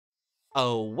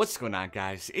Oh, what's going on,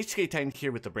 guys? HK Titan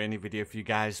here with a brand new video for you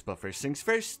guys, but first things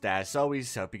first, as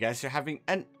always, hope you guys are having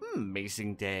an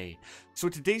amazing day. So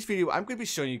in today's video, I'm going to be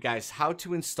showing you guys how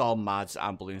to install mods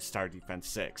on Bloons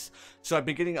TD6. So I've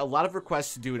been getting a lot of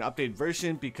requests to do an updated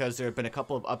version because there have been a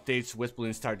couple of updates with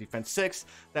Bloons TD6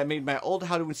 that made my old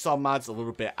how to install mods a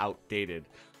little bit outdated.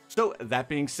 So that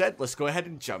being said, let's go ahead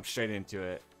and jump straight into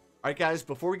it. Alright guys,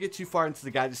 before we get too far into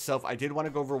the guide itself, I did want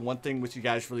to go over one thing with you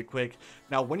guys really quick.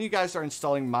 Now, when you guys are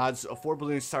installing mods for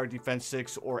Bloons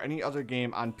TD6 or any other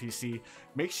game on PC,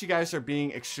 make sure you guys are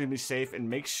being extremely safe and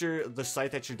make sure the site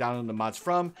that you're downloading the mods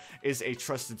from is a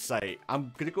trusted site.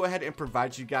 I'm going to go ahead and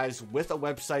provide you guys with a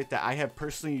website that I have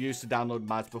personally used to download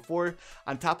mods before.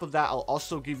 On top of that, I'll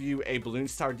also give you a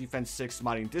Bloons TD6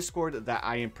 modding Discord that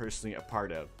I am personally a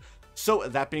part of. So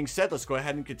that being said, let's go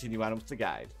ahead and continue on with the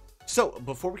guide. So,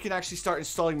 before we can actually start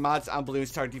installing mods on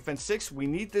Bloons TD6, we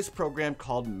need this program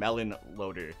called Melon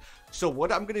Loader. So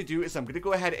what I'm going to do is I'm going to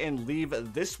go ahead and leave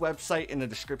this website in the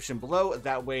description below.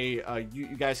 That way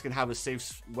you guys can have a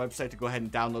safe website to go ahead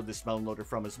and download this Melon Loader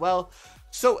from as well.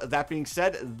 So that being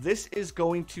said, this is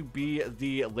going to be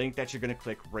the link that you're going to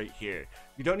click right here.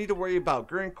 You don't need to worry about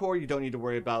Core. You don't need to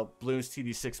worry about Bloons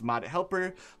TD6 mod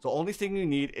helper. The only thing you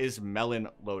need is Melon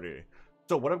Loader.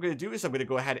 So what I'm going to do is I'm going to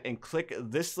go ahead and click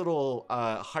this little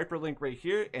hyperlink right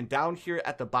here, and down here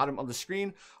at the bottom of the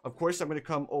screen, of course, I'm going to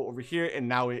come over here, and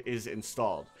now it is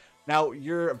installed. Now,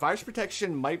 your virus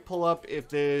protection might pull up if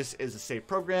this is a safe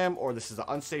program or this is an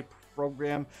unsafe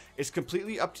program. It's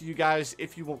completely up to you guys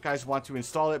if you guys want to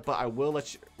install it, but I will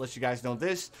let you guys know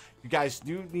this. You guys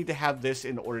do need to have this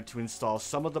in order to install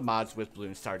some of the mods with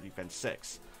Bloons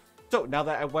TD6. So now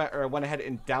that I went ahead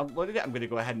and downloaded it, I'm going to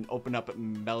go ahead and open up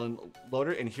Melon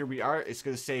Loader, and here we are. It's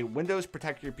going to say Windows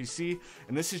protect your PC,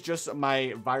 and this is just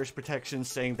my virus protection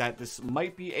saying that this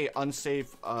might be a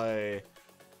unsafe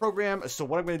program. So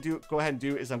what I'm going to go ahead and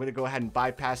do is I'm going to go ahead and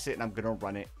bypass it, and I'm going to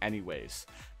run it anyways.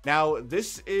 Now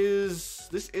this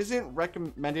isn't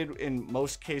recommended in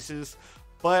most cases,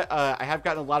 but I have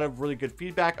gotten a lot of really good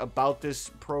feedback about this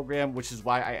program, which is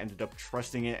why I ended up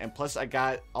trusting it. And plus, I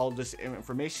got all this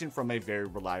information from a very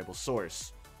reliable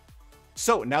source.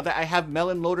 So now that I have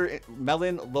Melon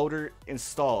Loader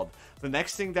installed, the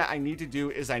next thing that I need to do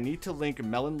is I need to link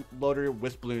Melon Loader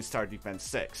with Bloons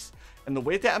TD6. And the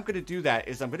way that I'm going to do that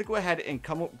is I'm going to go ahead and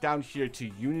come down here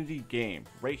to Unity Game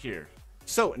right here.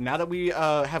 So now that we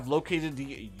have located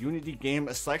the Unity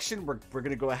game selection, we're going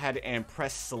to go ahead and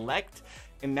press select.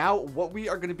 And now what we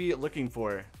are going to be looking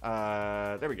for,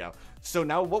 there we go. So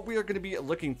now what we are going to be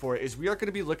looking for is we are going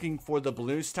to be looking for the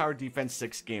Bloons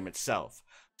TD6 game itself.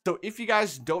 So if you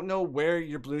guys don't know where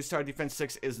your Bloons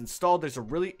TD6 is installed, there's a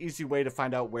really easy way to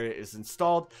find out where it is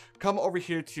installed. Come over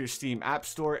here to your Steam App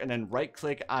Store and then right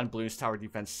click on Bloons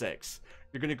TD6.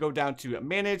 You're going to go down to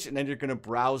manage, and then you're going to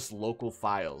browse local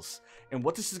files. And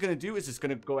what this is going to do is it's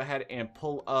going to go ahead and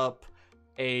pull up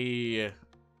a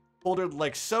folder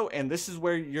like so, and this is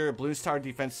where your Bloons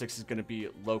TD6 is going to be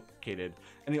located.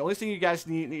 And the only thing you guys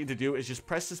need to do is just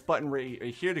press this button right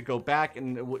here to go back,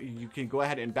 and you can go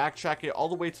ahead and backtrack it all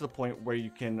the way to the point where you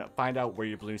can find out where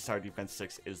your Bloons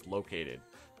TD6 is located.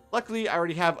 Luckily, I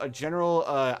already have a general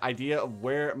idea of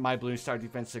where my Bloons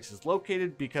TD6 is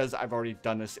located because I've already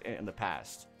done this in the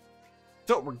past.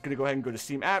 So we're going to go ahead and go to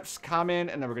Steam Apps, Common,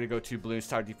 and then we're going to go to Bloons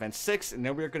TD6, and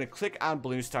then we're going to click on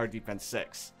Bloons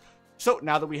TD6. So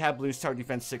now that we have Bloons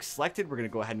TD6 selected, we're going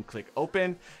to go ahead and click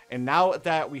open. And now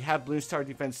that we have Bloons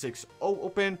TD6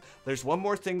 open, there's one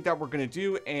more thing that we're going to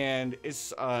do, and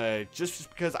it's just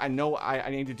because I know I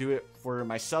need to do it for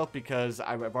myself because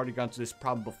I've already gone through this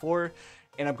problem before.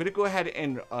 And I'm going to go ahead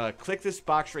and click this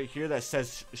box right here that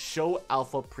says show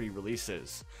alpha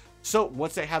pre-releases. So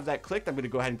once I have that clicked, I'm going to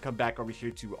go ahead and come back over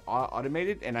here to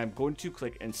automated, and I'm going to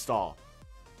click install.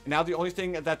 Now the only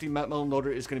thing that the Melon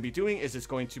Loader is going to be doing is it's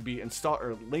going to be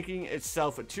linking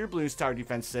itself to your Bloons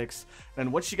TD6.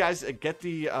 And once you guys get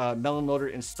the Melon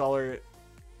Loader installer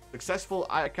successful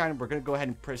icon, we're going to go ahead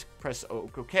and press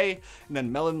OK, and then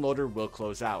Melon Loader will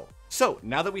close out. So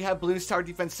now that we have Bloons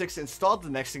TD6 installed, the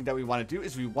next thing that we want to do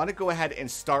is we want to go ahead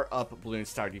and start up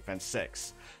Bloons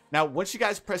TD6. Now, once you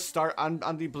guys press start on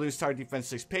the Bloons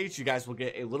TD6 page, you guys will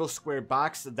get a little square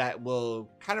box that will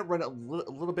kind of run a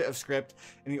little bit of script.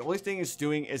 And the only thing it's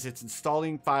doing is it's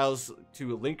installing files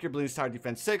to link your Bloons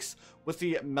TD6 with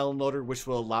the Melon Loader, which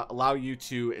will allow you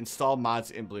to install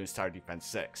mods in Bloons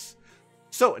TD6.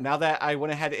 So now that I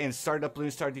went ahead and started up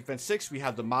Bloons TD6, we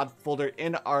have the mod folder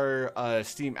in our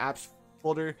Steam Apps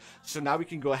folder. So now we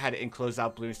can go ahead and close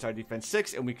out Bloons TD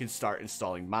 6 and we can start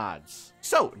installing mods.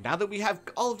 So now that we have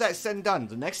all of that said and done,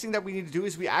 the next thing that we need to do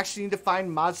is we actually need to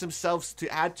find mods themselves to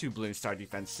add to Bloons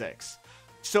TD 6.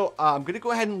 So I'm going to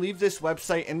go ahead and leave this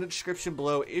website in the description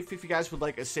below if you guys would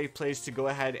like a safe place to go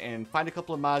ahead and find a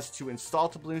couple of mods to install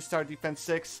to Bloons TD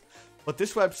 6. But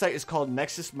this website is called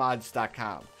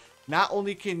nexusmods.com. Not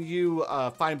only can you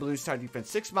find Bloons TD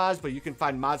 6 mods, but you can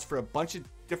find mods for a bunch of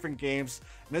different games.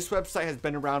 And this website has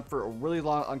been around for a really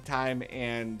long time,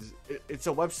 and it's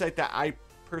a website that I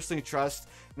personally trust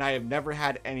and I have never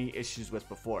had any issues with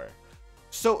before.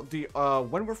 So the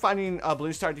when we're finding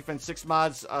Bloons TD 6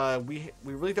 mods, we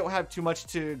really don't have too much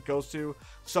to go through.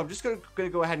 So I'm just gonna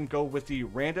go ahead and go with the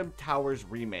Random Towers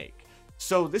remake.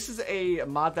 So this is a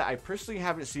mod that I personally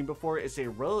haven't seen before. It's a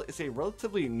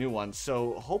relatively new one,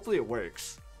 so hopefully it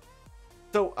works.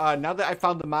 So now that I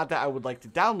found the mod that I would like to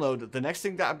download, the next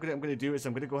thing that I'm gonna do is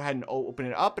I'm gonna go ahead and open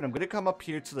it up, and I'm gonna come up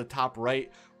here to the top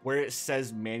right where it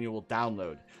says manual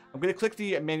download. I'm gonna click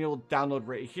the manual download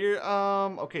right here.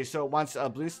 Okay, so it wants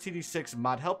Bloons TD6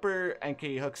 mod helper,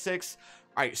 NK hook 6.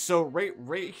 All right, so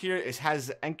right here it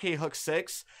has NK hook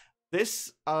 6.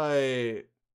 This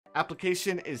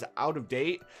application is out of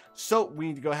date, so we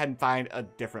need to go ahead and find a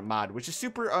different mod, which is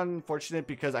super unfortunate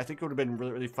because I think it would have been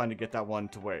really fun to get that one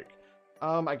to work.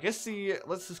 I guess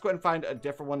let's just go ahead and find a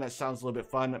different one that sounds a little bit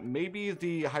fun. Maybe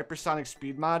the hypersonic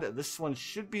speed mod. This one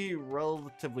should be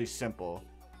relatively simple,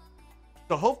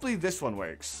 so hopefully this one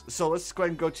works. So let's go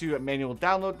ahead and go to manual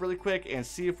download really quick and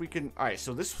see if we can. All right,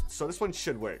 so this one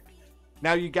should work.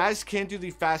 Now you guys can do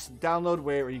the fast download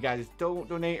where you guys don't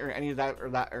donate or any of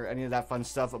that fun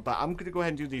stuff, but I'm gonna go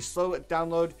ahead and do the slow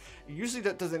download. Usually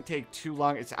that doesn't take too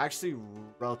long. It's actually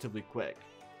relatively quick.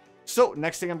 So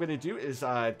next thing I'm gonna do is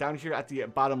down here at the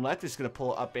bottom left is gonna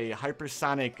pull up a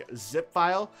hypersonic zip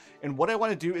file, and what I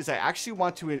want to do is I actually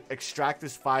want to extract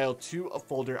this file to a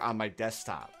folder on my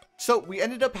desktop. So we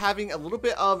ended up having a little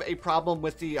bit of a problem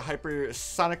with the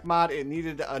hypersonic mod. It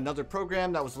needed another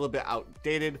program that was a little bit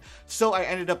outdated. So I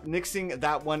ended up nixing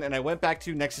that one, and I went back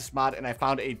to Nexus Mod and I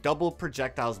found a double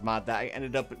projectiles mod that I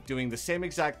ended up doing the same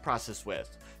exact process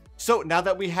with. So now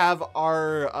that we have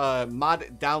our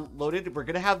mod downloaded, we're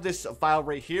going to have this file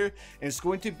right here, and it's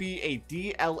going to be a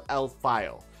DLL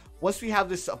file. Once we have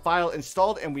this file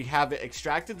installed and we have it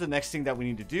extracted, the next thing that we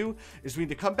need to do is we need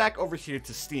to come back over here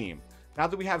to Steam. Now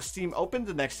that we have Steam open,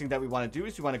 the next thing that we want to do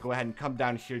is we want to go ahead and come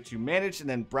down here to manage and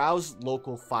then browse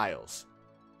local files.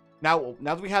 Now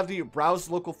that we have the browse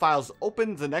local files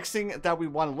open, the next thing that we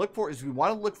want to look for is we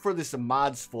want to look for this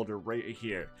mods folder right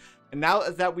here. And now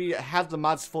that we have the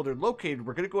mods folder located,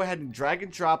 we're going to go ahead and drag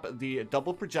and drop the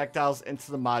double projectiles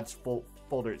into the mods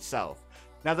folder itself.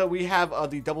 Now that we have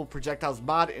the double projectiles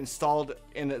mod installed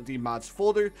in the mods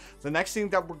folder, the next thing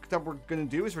that we're going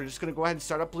to do is we're just going to go ahead and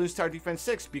start up Bloons TD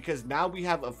 6, because now we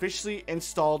have officially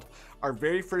installed our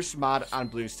very first mod on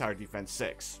Bloons TD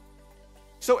 6.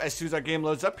 So as soon as our game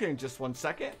loads up here in just 1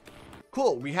 second.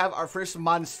 Cool, we have our first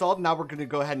mod installed. Now we're going to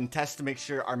go ahead and test to make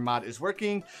sure our mod is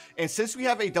working. And since we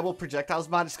have a double projectiles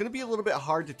mod, it's going to be a little bit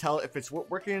hard to tell if it's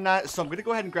working or not. So I'm going to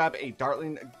go ahead and grab a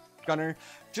Dartling gunner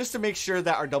just to make sure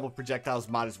that our double projectiles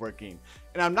mod is working.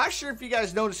 And I'm not sure if you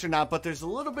guys noticed or not, but there's a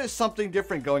little bit something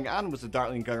different going on with the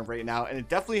Dartling gunner right now, and it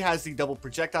definitely has the double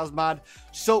projectiles mod,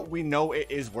 so we know it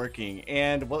is working.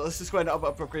 And well, let's just go ahead and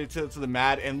upgrade to the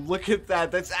mod, and look at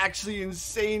that. That's actually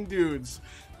insane, dudes.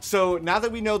 So now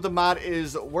that we know the mod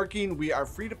is working, we are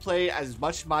free to play as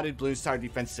much modded Bloons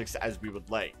TD 6 as we would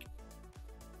like.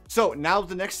 So now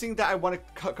the next thing that I want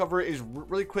to cover is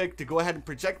really quick to go ahead and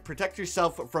protect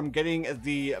yourself from getting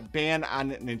the ban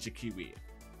on Ninja Kiwi.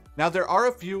 Now there are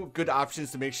a few good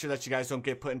options to make sure that you guys don't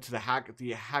get put into the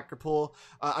hacker pool.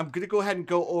 I'm going to go ahead and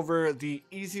go over the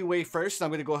easy way first, and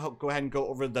I'm going to go ahead and go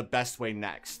over the best way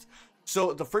next.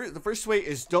 So the first way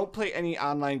is don't play any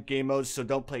online game modes. So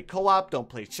don't play co-op, don't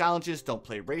play challenges, don't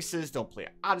play races, don't play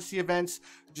Odyssey events.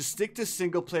 Just stick to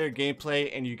single player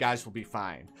gameplay and you guys will be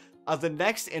fine. The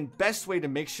next and best way to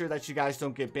make sure that you guys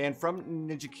don't get banned from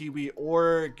Ninja Kiwi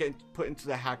or get put into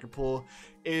the hacker pool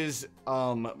is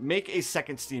make a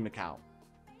second Steam account.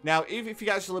 Now, if you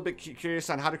guys are a little bit curious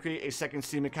on how to create a second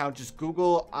Steam account, just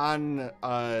Google on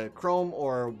Chrome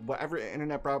or whatever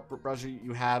internet browser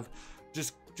you have.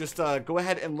 Just go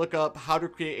ahead and look up how to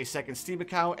create a second Steam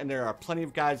account, and there are plenty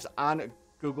of guides on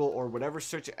Google or whatever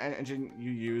search engine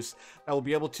you use that will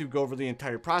be able to go over the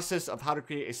entire process of how to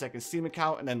create a second Steam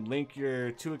account and then link your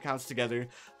two accounts together.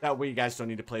 That way you guys don't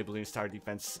need to play Bloons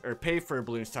TD or pay for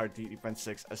Bloons TD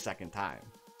 6 a second time.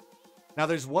 Now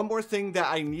there's one more thing that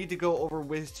I need to go over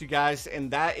with you guys,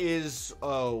 and that is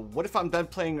what if I'm done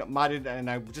playing modded and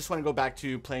I just want to go back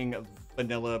to playing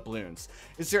vanilla balloons?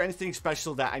 Is there anything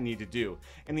special that I need to do?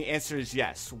 And the answer is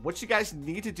yes. What you guys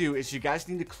need to do is you guys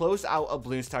need to close out of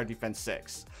Bloons Tower Defense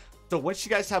 6. So once you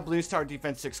guys have Bloons Tower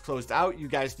Defense 6 closed out, you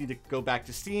guys need to go back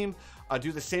to Steam,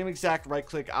 do the same exact right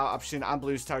click option on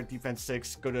Bloons Tower Defense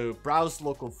 6, go to browse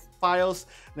local files,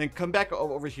 and then come back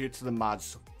over here to the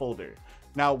mods folder.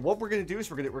 Now what we're going to do is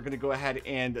we're going to go ahead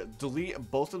and delete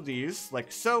both of these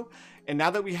like so. And now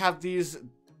that we have these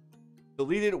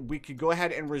deleted, we could go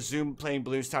ahead and resume playing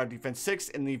Bloons Tower Defense 6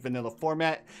 in the vanilla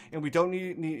format, and we don't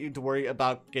need to worry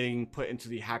about getting put into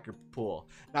the hacker pool.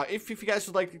 Now if you guys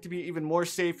would like it to be even more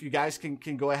safe, you guys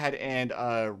can go ahead and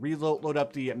reload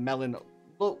up the Melon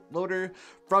Loader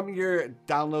from your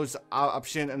downloads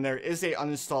option, and there is a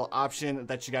uninstall option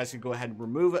that you guys can go ahead and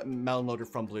remove Melon Loader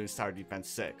from Bloons Tower Defense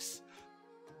 6.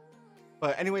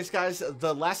 But anyways, guys,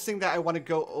 the last thing that I want to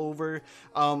go over,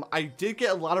 I did get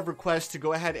a lot of requests to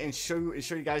go ahead and show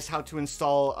you guys how to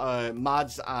install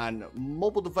mods on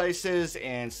mobile devices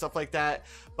and stuff like that.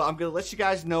 But I'm going to let you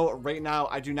guys know right now,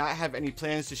 I do not have any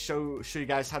plans to show you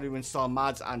guys how to install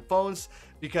mods on phones,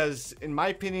 because in my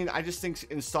opinion, I just think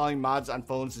installing mods on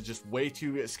phones is just way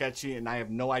too sketchy, and I have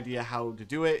no idea how to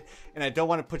do it, and I don't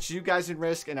want to put you guys in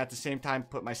risk and at the same time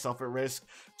put myself at risk.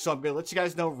 So I'm going to let you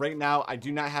guys know right now, I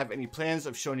do not have any plans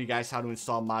of showing you guys how to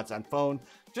install mods on phone,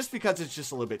 just because it's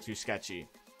just a little bit too sketchy.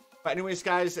 But anyways,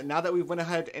 guys, now that we went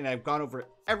ahead and I've gone over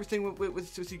everything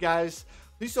with you guys,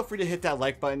 please feel free to hit that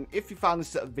like button if you found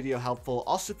this video helpful.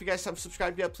 Also, if you guys haven't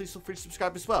subscribed yet, please feel free to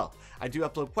subscribe as well. I do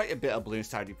upload quite a bit of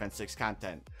Bloons Tower Defense 6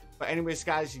 content. But anyways,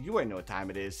 guys, you already know what time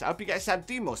it is. I hope you guys have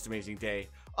the most amazing day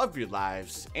of your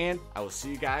lives, and I will see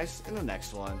you guys in the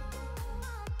next one.